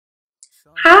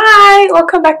Hi,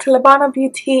 welcome back to Lebanna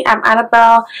Beauty. I'm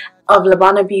Annabelle of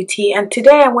Lebanna Beauty, and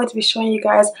today I'm going to be showing you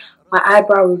guys my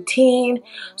eyebrow routine.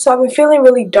 So I've been feeling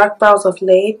really dark brows of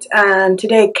late, and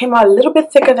today it came out a little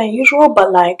bit thicker than usual,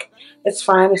 but like it's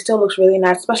fine. It still looks really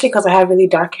nice, especially because I have really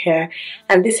dark hair.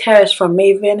 And this hair is from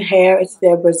Maven Hair. It's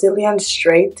their Brazilian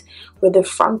straight with the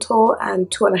frontal and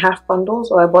 2.5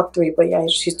 bundles. Or I bought 3, but yeah, I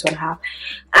just used 2.5.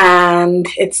 And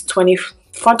it's 20.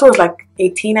 Frontal is like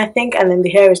 18, I think, and then the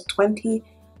hair is 20,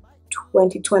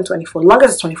 22, and 24.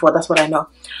 Longest is 24, that's what I know.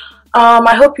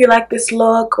 I hope you like this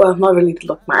look. Well, not really the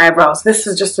look, my eyebrows. This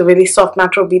is just a really soft,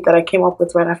 natural beat that I came up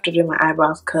with right after doing my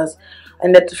eyebrows because I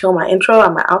needed to film my intro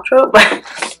and my outro.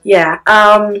 But yeah,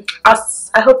 I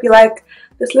hope you like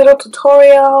this little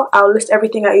tutorial. I'll list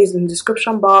everything I use in the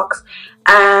description box,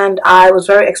 and I was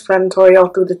very explanatory all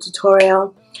through the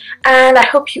tutorial. And I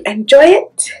hope you enjoy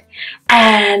it.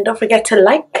 And don't forget to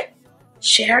like,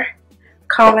 share,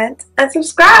 comment, and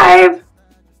subscribe.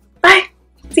 Bye.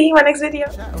 See you in my next video.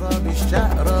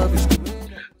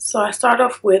 So I start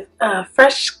off with a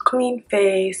fresh, clean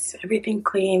face, everything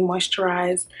clean,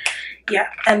 moisturized. Yeah,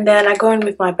 and then I go in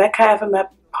with my Becca Evermet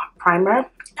primer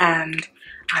and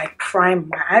I prime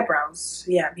my eyebrows.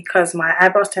 Yeah, because my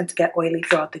eyebrows tend to get oily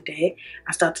throughout the day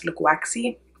and start to look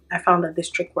waxy. I found that this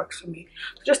trick works for me.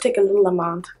 So just take a little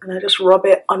amount and I just rub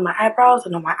it on my eyebrows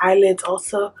and on my eyelids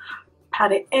also.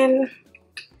 Pat it in.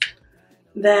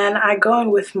 Then I go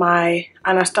in with my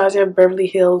Anastasia Beverly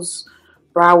Hills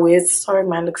Brow Wiz. Sorry,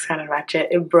 mine looks kind of ratchet.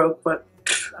 It broke, but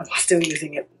I'm still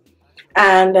using it.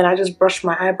 And then I just brush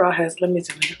my eyebrow hairs. Let me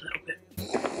zoom in a little bit.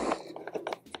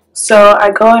 So I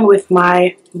go in with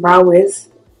my Brow Wiz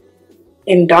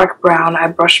in dark brown. I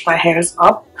brush my hairs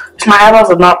up. My eyebrows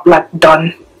are not like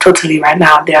done totally right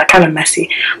now. They are kind of messy,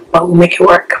 but we'll make it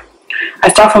work. I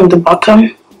start from the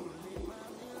bottom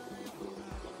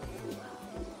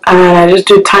and I just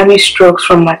do tiny strokes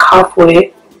from like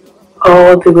halfway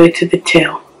all the way to the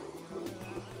tail.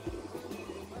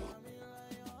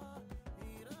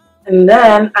 And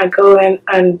then I go in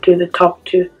and do the top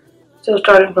two, still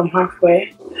starting from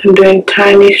halfway and doing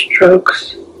tiny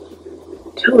strokes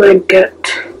till I get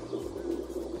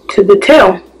to the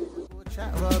tail.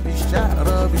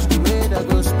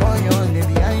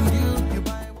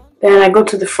 Then I go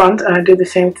to the front and I do the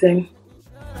same thing.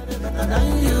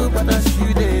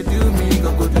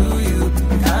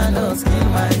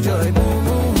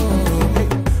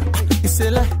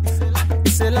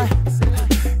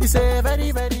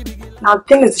 Now the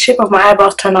thing is, the shape of my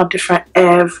eyebrows turn out different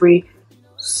every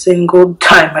single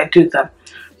time I do them.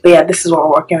 But yeah, this is what we're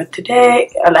working with today.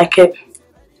 I like it.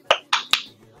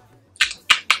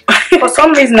 For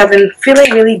some reason, I've been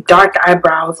feeling really dark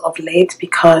eyebrows of late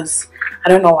because I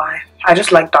don't know why. I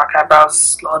just like dark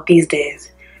eyebrows these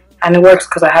days. And it works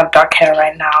because I have dark hair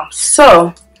right now.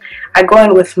 So I go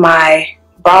in with my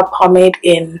brow pomade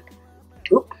in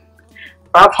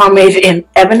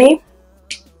Ebony.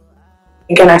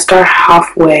 Again, I start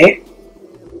halfway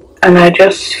and I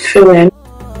just fill in.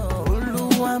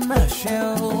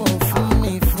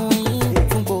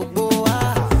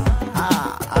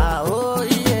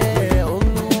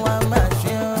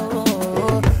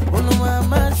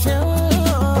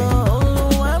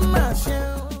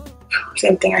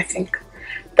 Same thing, I think.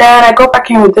 Then I go back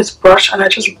in with this brush and I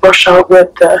just brush out where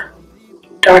the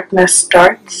darkness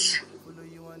starts.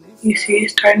 You see,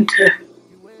 it's starting to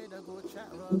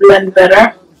blend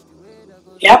better.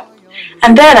 Yep.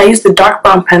 And then I use the dark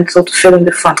brown pencil to fill in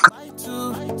the front.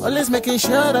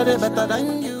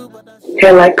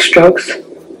 Hair-like strokes.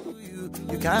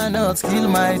 You cannot kill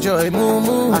my joy,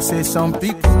 moo. I say some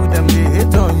people them they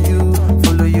hate on you.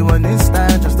 Follow you on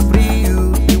Insta just to free you.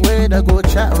 That go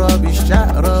chat rubbish,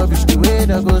 the way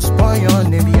that go spoil your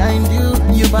name behind you.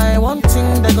 You buy one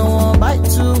thing, they go buy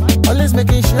two. Always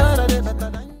making sure that they're better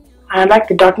than you. I like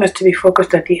the darkness to be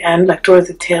focused at the end, like towards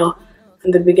the tail,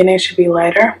 and the beginning should be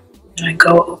lighter. And I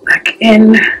go back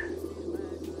in.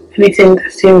 Anything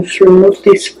that seems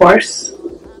remotely sparse.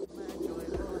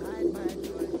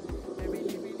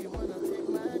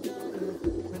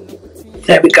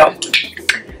 There we go.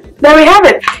 There we have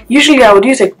it. Usually I would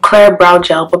use a clear brow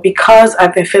gel, but because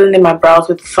I've been filling in my brows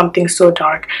with something so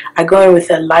dark, I go in with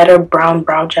a lighter brown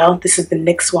brow gel. This is the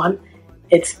NYX one.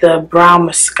 It's the brown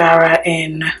mascara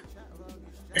in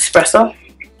Espresso.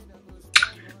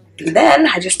 And then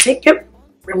I just take it,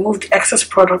 remove the excess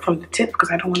product from the tip because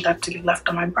I don't want that to be left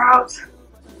on my brows,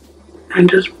 and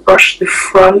just brush the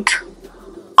front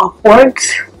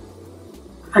upwards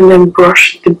and then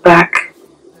brush the back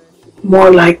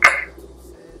more like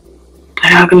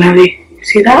diagonally.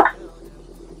 See that?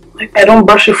 Like I don't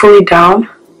brush it fully down,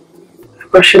 I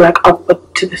brush it like up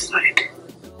but to the side.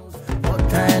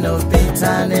 kind of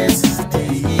bitterness is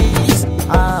this?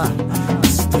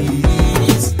 Is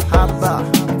this?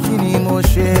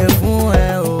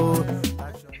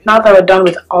 Now that we're done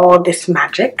with all this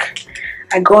magic,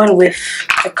 I go in with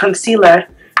a concealer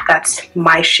that's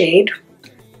my shade.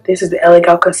 This is the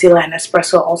Eyebrow concealer in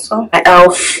Espresso also. My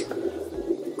e.l.f.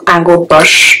 angled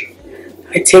brush.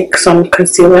 I take some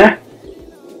concealer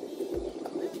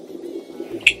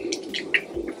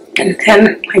and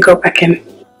then I go back in.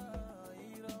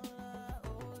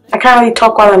 I can't really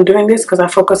talk while I'm doing this because I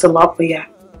focus a lot, but yeah.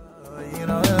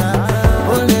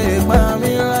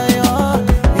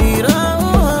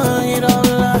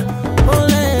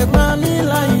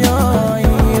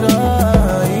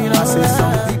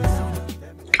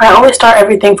 I always start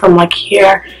everything from like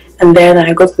here and there, then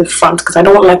I go to the front because I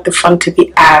don't like the front to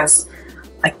be as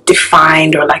like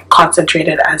defined or like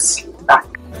concentrated as the back.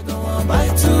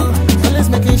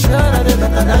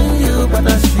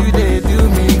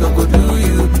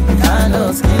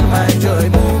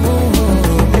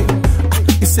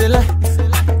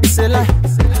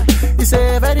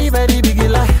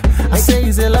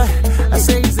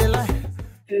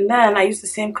 And then I use the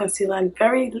same concealer and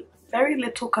very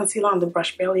little concealer on the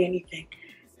brush, barely anything.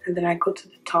 And then I go to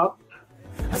the top.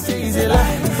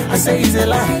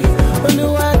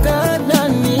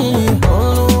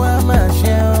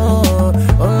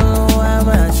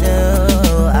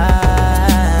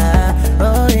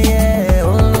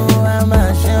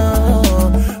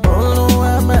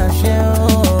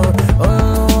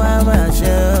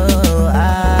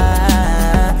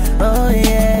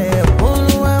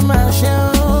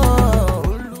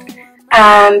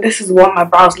 And this is what my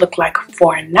brows look like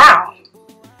for now.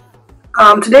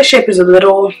 Today's shape is a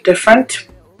little different,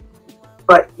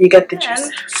 but you get the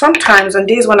gist. Sometimes on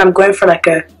days when I'm going for like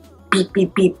a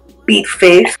beat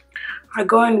face, I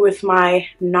go in with my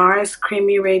NARS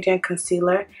Creamy Radiant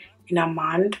Concealer in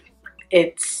Almond.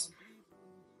 It's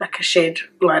like a shade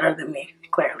lighter than me,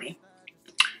 clearly.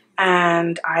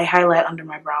 And I highlight under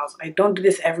my brows. I don't do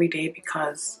this every day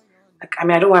because I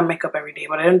mean, I don't wear makeup every day,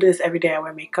 but I don't do this every day I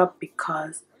wear makeup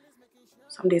because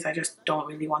some days I just don't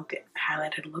really want the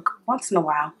highlighted look. Once in a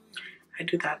while, I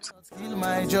do that.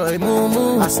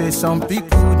 I say some people,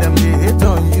 them they hate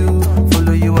on you.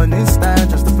 Follow you on Insta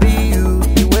just to free you.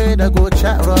 The way they go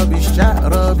chat rubbish.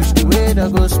 The way they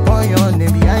go spoil your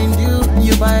name behind you.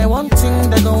 You buy one thing,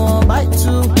 they go on buy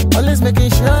two. Always making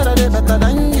sure that they're better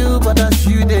than you. But as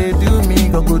you, they do me,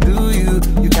 go do you.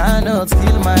 You cannot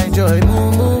steal my joy,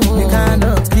 You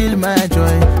cannot kill my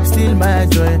joy, steal my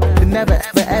joy. You never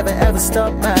ever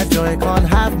stop my joy. Can't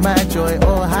have my joy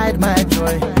or hide my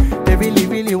joy. They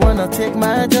really wanna take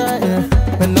my joy, yeah.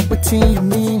 When I'm between you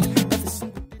mean.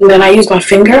 And then I use my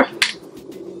finger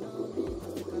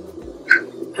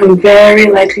and very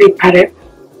lightly pat it.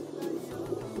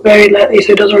 Very lightly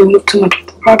so it doesn't remove too much of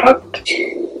the product.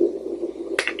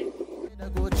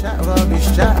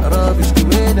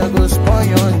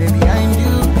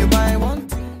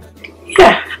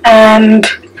 Yeah, and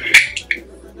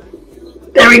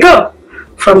there we go.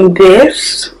 From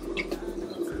this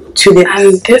to this.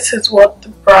 And this is what the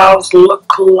brows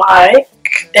look like.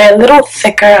 They're a little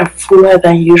thicker and fuller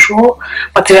than usual,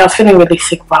 but today I was feeling really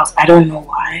thick brows. I don't know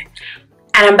why.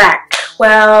 And I'm back.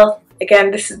 Well,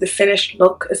 again, this is the finished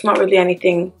look. It's not really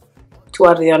anything too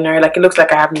out of the ordinary. Like, it looks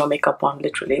like I have no makeup on,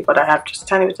 literally, but I have just a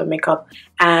tiny bit of makeup.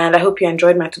 And I hope you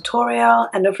enjoyed my tutorial.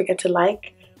 And don't forget to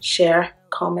like, share,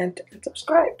 comment, and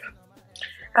subscribe.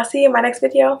 I'll see you in my next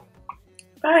video.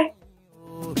 Bye.